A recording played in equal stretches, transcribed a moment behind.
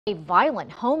A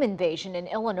violent home invasion in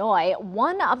Illinois.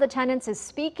 One of the tenants is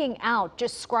speaking out,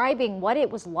 describing what it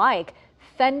was like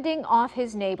fending off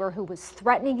his neighbor who was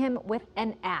threatening him with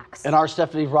an axe. And our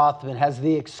Stephanie Rothman has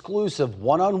the exclusive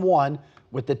one-on-one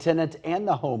with the tenant and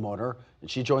the homeowner, and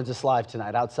she joins us live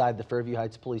tonight outside the Fairview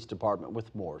Heights Police Department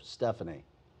with more. Stephanie.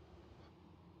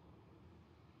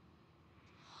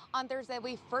 On Thursday,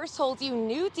 we first told you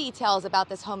new details about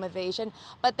this home invasion,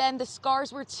 but then the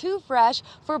scars were too fresh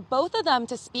for both of them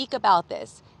to speak about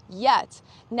this. Yet,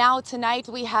 now tonight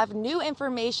we have new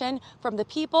information from the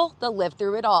people that lived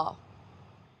through it all.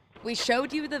 We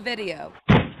showed you the video.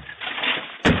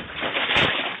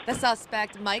 The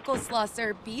suspect, Michael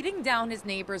Slusser, beating down his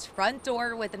neighbor's front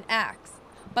door with an axe.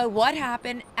 But what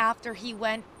happened after he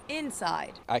went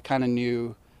inside? I kind of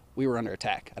knew we were under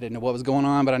attack. I didn't know what was going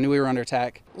on, but I knew we were under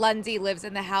attack. Lundy lives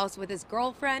in the house with his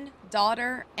girlfriend,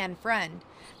 daughter, and friend.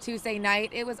 Tuesday night,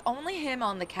 it was only him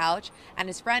on the couch and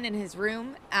his friend in his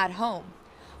room at home.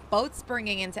 Both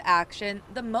springing into action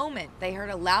the moment they heard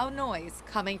a loud noise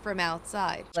coming from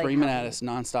outside. Screaming at us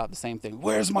nonstop, the same thing.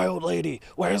 Where's my old lady?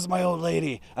 Where's my old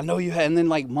lady? I know you had, and then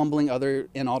like mumbling other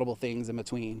inaudible things in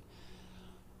between.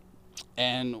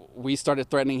 And we started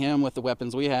threatening him with the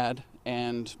weapons we had,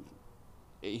 and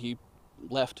he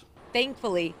left.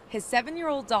 Thankfully, his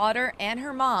 7-year-old daughter and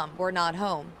her mom were not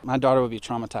home. My daughter would be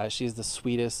traumatized. She's the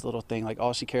sweetest little thing. Like,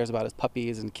 all she cares about is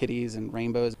puppies and kitties and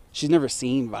rainbows. She's never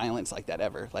seen violence like that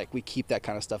ever. Like, we keep that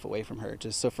kind of stuff away from her.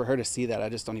 Just so for her to see that, I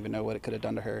just don't even know what it could have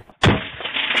done to her.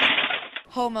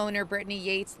 Homeowner Brittany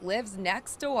Yates lives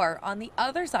next door on the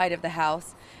other side of the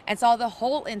house and saw the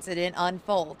whole incident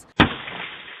unfold.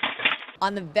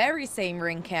 On the very same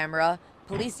Ring camera,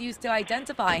 police used to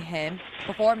identify him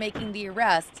before making the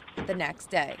arrest the next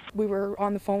day. We were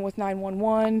on the phone with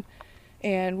 911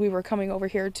 and we were coming over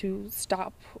here to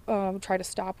try to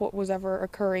stop what was ever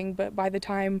occurring. But by the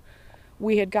time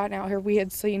we had gotten out here, we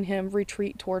had seen him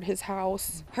retreat toward his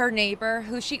house. Her neighbor,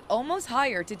 who she almost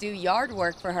hired to do yard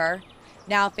work for her,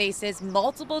 now faces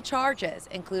multiple charges,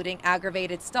 including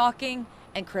aggravated stalking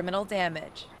and criminal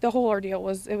damage. The whole ordeal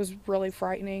was really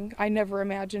frightening. I never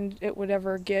imagined it would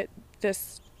ever get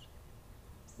this,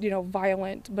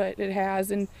 violent, but it has,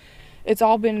 and it's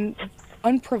all been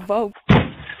unprovoked.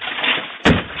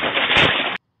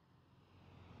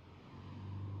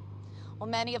 Well,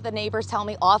 many of the neighbors tell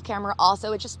me off camera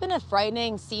also it's just been a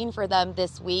frightening scene for them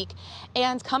this week.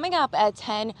 And coming up at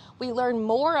 10, we learn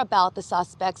more about the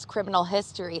suspect's criminal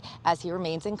history as he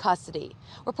remains in custody.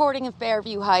 Reporting in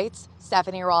Fairview Heights,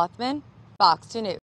 Stephanie Rothman, Fox 2 News.